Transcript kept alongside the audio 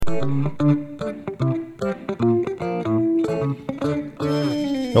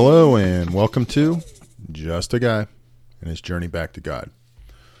Hello and welcome to Just a Guy and his journey back to God.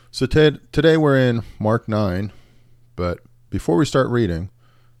 So today we're in Mark 9, but before we start reading,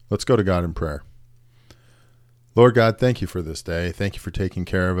 let's go to God in prayer. Lord God, thank you for this day. Thank you for taking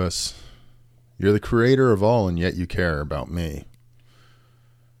care of us. You're the creator of all, and yet you care about me.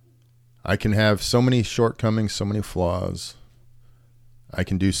 I can have so many shortcomings, so many flaws. I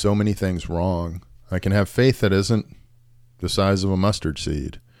can do so many things wrong. I can have faith that isn't the size of a mustard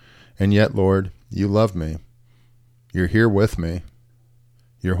seed. And yet, Lord, you love me. You're here with me.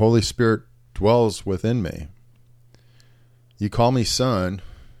 Your Holy Spirit dwells within me. You call me son.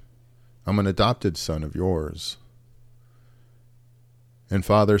 I'm an adopted son of yours. And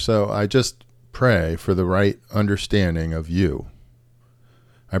Father, so I just pray for the right understanding of you.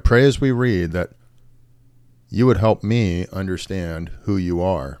 I pray as we read that you would help me understand who you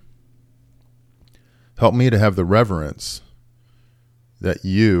are. Help me to have the reverence that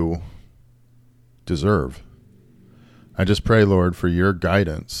you deserve. I just pray, Lord, for your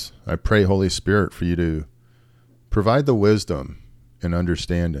guidance. I pray, Holy Spirit, for you to provide the wisdom and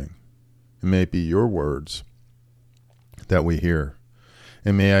understanding. And may it be your words that we hear.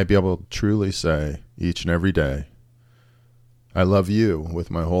 And may I be able to truly say each and every day, I love you with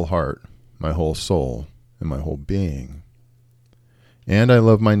my whole heart, my whole soul, and my whole being. And I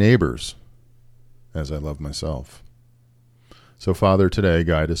love my neighbors as I love myself. So, Father, today,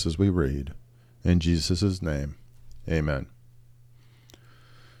 guide us as we read. In Jesus' name, amen.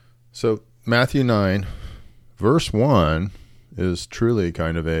 So, Matthew 9, verse 1 is truly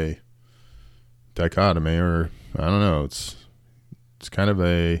kind of a dichotomy, or I don't know, it's kind of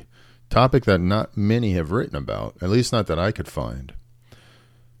a topic that not many have written about, at least not that I could find.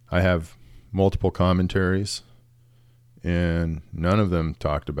 I have multiple commentaries, and none of them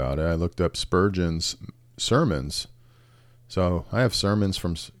talked about it. I looked up Spurgeon's sermons. So I have sermons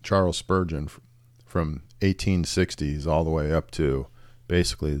from Charles Spurgeon from 1860s all the way up to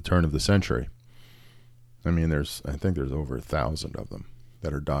basically the turn of the century. I mean, I think there's over 1,000 of them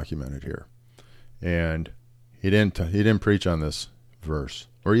that are documented here. And he didn't preach on this verse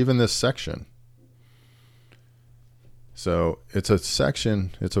or even this section. So it's a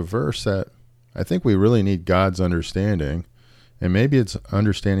section, it's a verse that I think we really need God's understanding, and maybe it's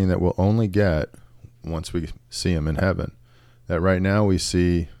understanding that we'll only get once we see him in heaven. That right now we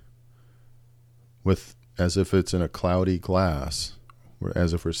see with as if it's in a cloudy glass,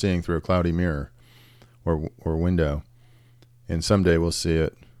 as if we're seeing through a cloudy mirror or window, and someday we'll see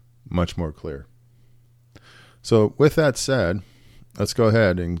it much more clear. So with that said, let's go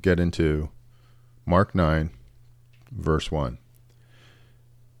ahead and get into Mark 9, verse 1.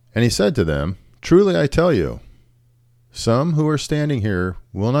 And he said to them, Truly I tell you, some who are standing here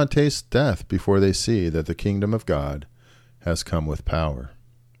will not taste death before they see that the kingdom of God has come with power.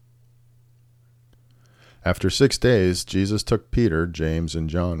 After 6 days, Jesus took Peter, James, and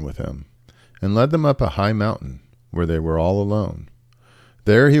John with him, and led them up a high mountain, where they were all alone.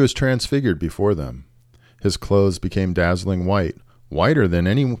 There he was transfigured before them. His clothes became dazzling white, whiter than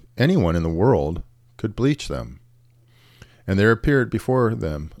anyone in the world could bleach them. And there appeared before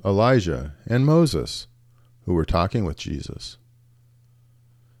them Elijah and Moses, who were talking with Jesus.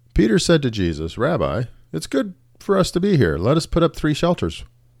 Peter said to Jesus, Rabbi, it's good for us to be here. Let us put up 3 shelters,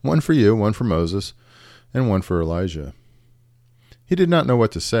 one for you, one for Moses, and one for Elijah. He did not know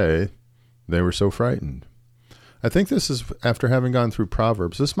what to say. They were so frightened. I think this is, after having gone through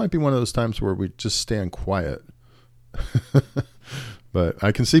Proverbs, this might be one of those times where we just stand quiet. But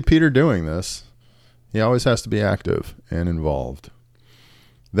I can see Peter doing this. He always has to be active and involved.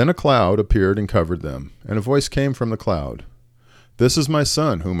 Then a cloud appeared and covered them, and a voice came from the cloud. This is my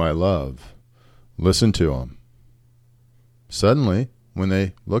son, whom I love. Listen to him. Suddenly, when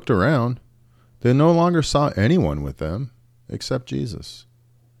they looked around, they no longer saw anyone with them except Jesus.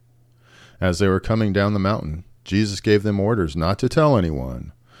 As they were coming down the mountain, Jesus gave them orders not to tell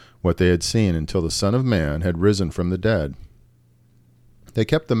anyone what they had seen until the Son of Man had risen from the dead. They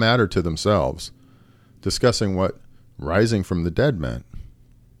kept the matter to themselves, discussing what rising from the dead meant.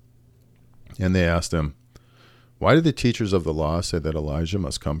 And they asked him, Why do the teachers of the law say that Elijah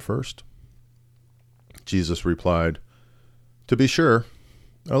must come first? Jesus replied, To be sure,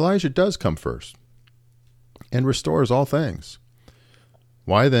 Elijah does come first and restores all things.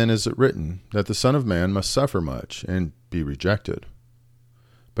 Why then is it written that the Son of Man must suffer much and be rejected?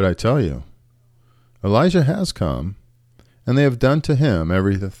 But I tell you, Elijah has come, and they have done to him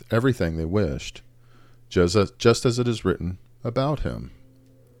everything they wished, just as it is written about him.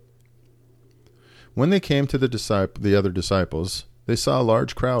 When they came to the other disciples, they saw a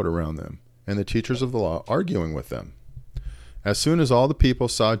large crowd around them, and the teachers of the law arguing with them. As soon as all the people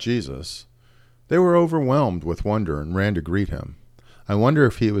saw Jesus, they were overwhelmed with wonder and ran to greet him. I wonder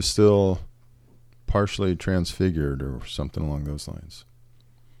if he was still partially transfigured or something along those lines.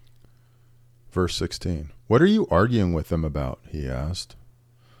 Verse 16. What are you arguing with them about? He asked.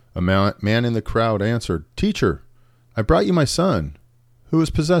 A man in the crowd answered, Teacher, I brought you my son, who is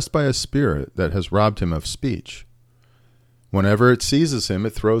possessed by a spirit that has robbed him of speech. Whenever it seizes him, it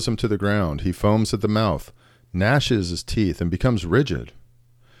throws him to the ground. He foams at the mouth, gnashes his teeth, and becomes rigid.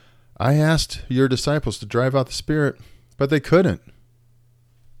 I asked your disciples to drive out the spirit, but they couldn't.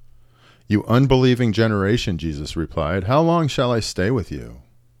 You unbelieving generation, Jesus replied, how long shall I stay with you?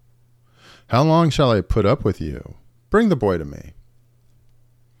 How long shall I put up with you? Bring the boy to me.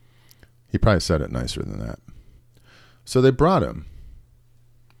 He probably said it nicer than that. So they brought him.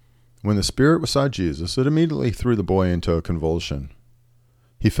 When the spirit saw Jesus, it immediately threw the boy into a convulsion.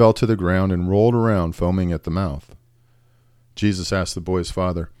 He fell to the ground and rolled around, foaming at the mouth. Jesus asked the boy's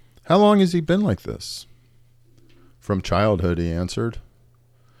father, how long has he been like this? From childhood, he answered.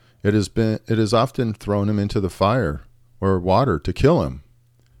 It has often thrown him into the fire or water to kill him.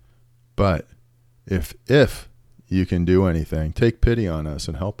 But if you can do anything, take pity on us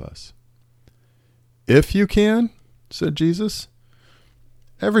and help us. If you can, said Jesus,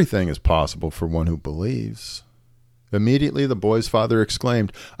 everything is possible for one who believes. Immediately the boy's father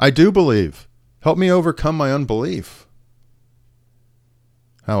exclaimed, I do believe. Help me overcome my unbelief.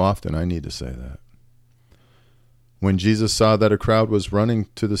 How often I need to say that. When Jesus saw that a crowd was running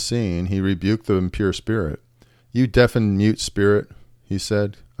to the scene, he rebuked the impure spirit. You deaf and mute spirit, he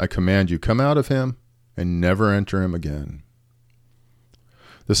said, I command you, come out of him and never enter him again.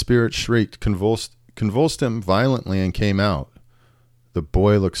 The spirit shrieked, convulsed him violently, and came out. The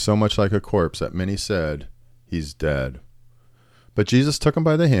boy looked so much like a corpse that many said, he's dead. But Jesus took him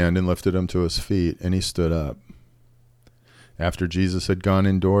by the hand and lifted him to his feet, and he stood up. After Jesus had gone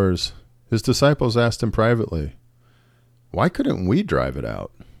indoors, his disciples asked him privately, why couldn't we drive it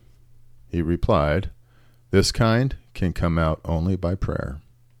out? He replied, this kind can come out only by prayer.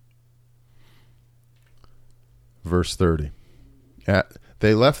 Verse 30.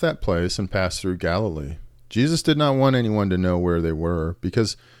 They left that place and passed through Galilee. Jesus did not want anyone to know where they were,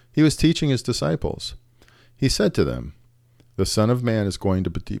 because he was teaching his disciples. He said to them, the Son of Man is going to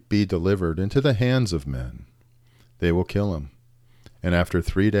be delivered into the hands of men. They will kill him, and after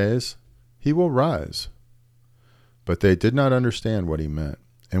 3 days he will rise. But they did not understand what he meant,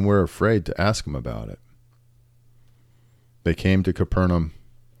 and were afraid to ask him about it. They came to Capernaum.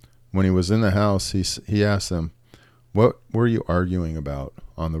 When he was in the house, he asked them, what were you arguing about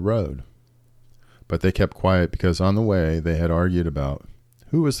on the road? But they kept quiet, because on the way they had argued about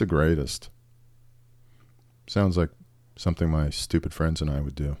who was the greatest. Sounds like something my stupid friends and I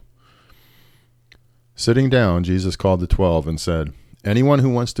would do. Sitting down, Jesus called the 12 and said, anyone who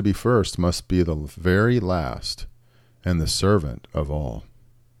wants to be first must be the very last and the servant of all.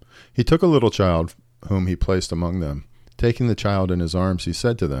 He took a little child whom he placed among them. Taking the child in his arms, he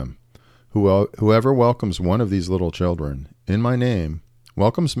said to them, whoever welcomes one of these little children in my name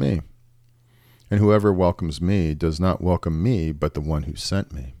welcomes me. And whoever welcomes me does not welcome me, but the one who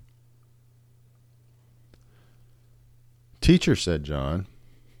sent me. Teacher, said John,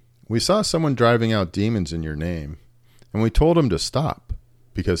 we saw someone driving out demons in your name, and we told him to stop,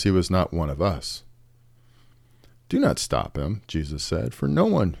 because he was not one of us. Do not stop him, Jesus said, for no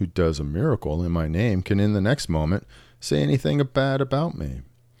one who does a miracle in my name can in the next moment say anything bad about me.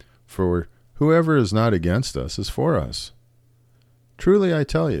 For whoever is not against us is for us. Truly I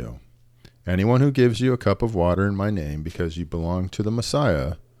tell you, anyone who gives you a cup of water in my name because you belong to the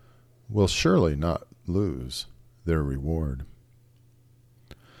Messiah will surely not lose their reward.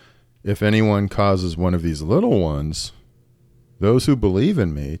 If anyone causes one of these little ones, those who believe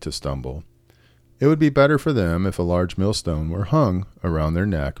in me, to stumble, it would be better for them if a large millstone were hung around their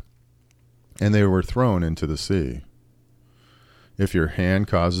neck and they were thrown into the sea. If your hand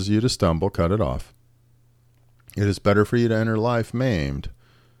causes you to stumble, cut it off. It is better for you to enter life maimed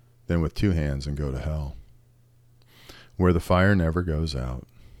than with 2 hands and go to hell, where the fire never goes out.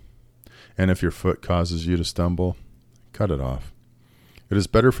 And if your foot causes you to stumble, cut it off. It is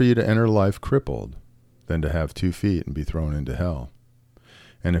better for you to enter life crippled than to have 2 feet and be thrown into hell.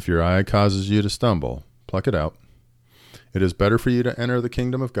 And if your eye causes you to stumble, pluck it out. It is better for you to enter the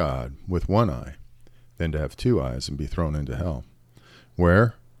kingdom of God with 1 eye than to have 2 eyes and be thrown into hell,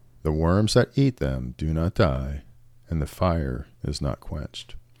 where the worms that eat them do not die, and the fire is not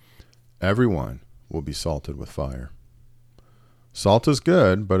quenched. Everyone will be salted with fire. Salt is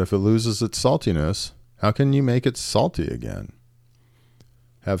good, but if it loses its saltiness, how can you make it salty again?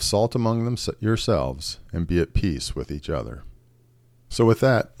 Have salt among them yourselves, and be at peace with each other. So with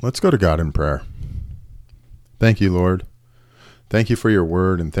that, let's go to God in prayer. Thank you, Lord. Thank you for your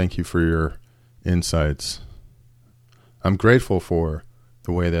word, and thank you for your insights. I'm grateful for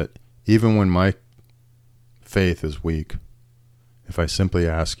the way that even when my faith is weak, if I simply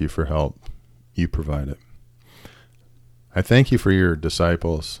ask you for help, you provide it. I thank you for your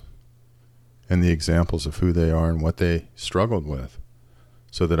disciples and the examples of who they are and what they struggled with,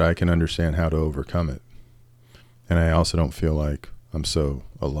 so that I can understand how to overcome it. And I also don't feel like I'm so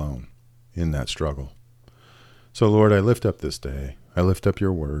alone in that struggle. So Lord, I lift up this day. I lift up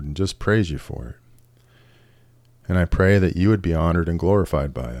your word and just praise you for it. And I pray that you would be honored and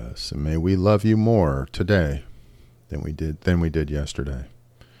glorified by us. And may we love you more today than we did yesterday.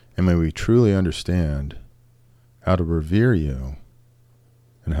 And may we truly understand how to revere you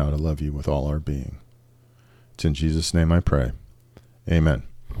and how to love you with all our being. It's in Jesus' name I pray. Amen.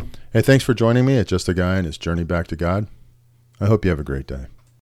 Hey, thanks for joining me at Just a Guy and His Journey Back to God. I hope you have a great day.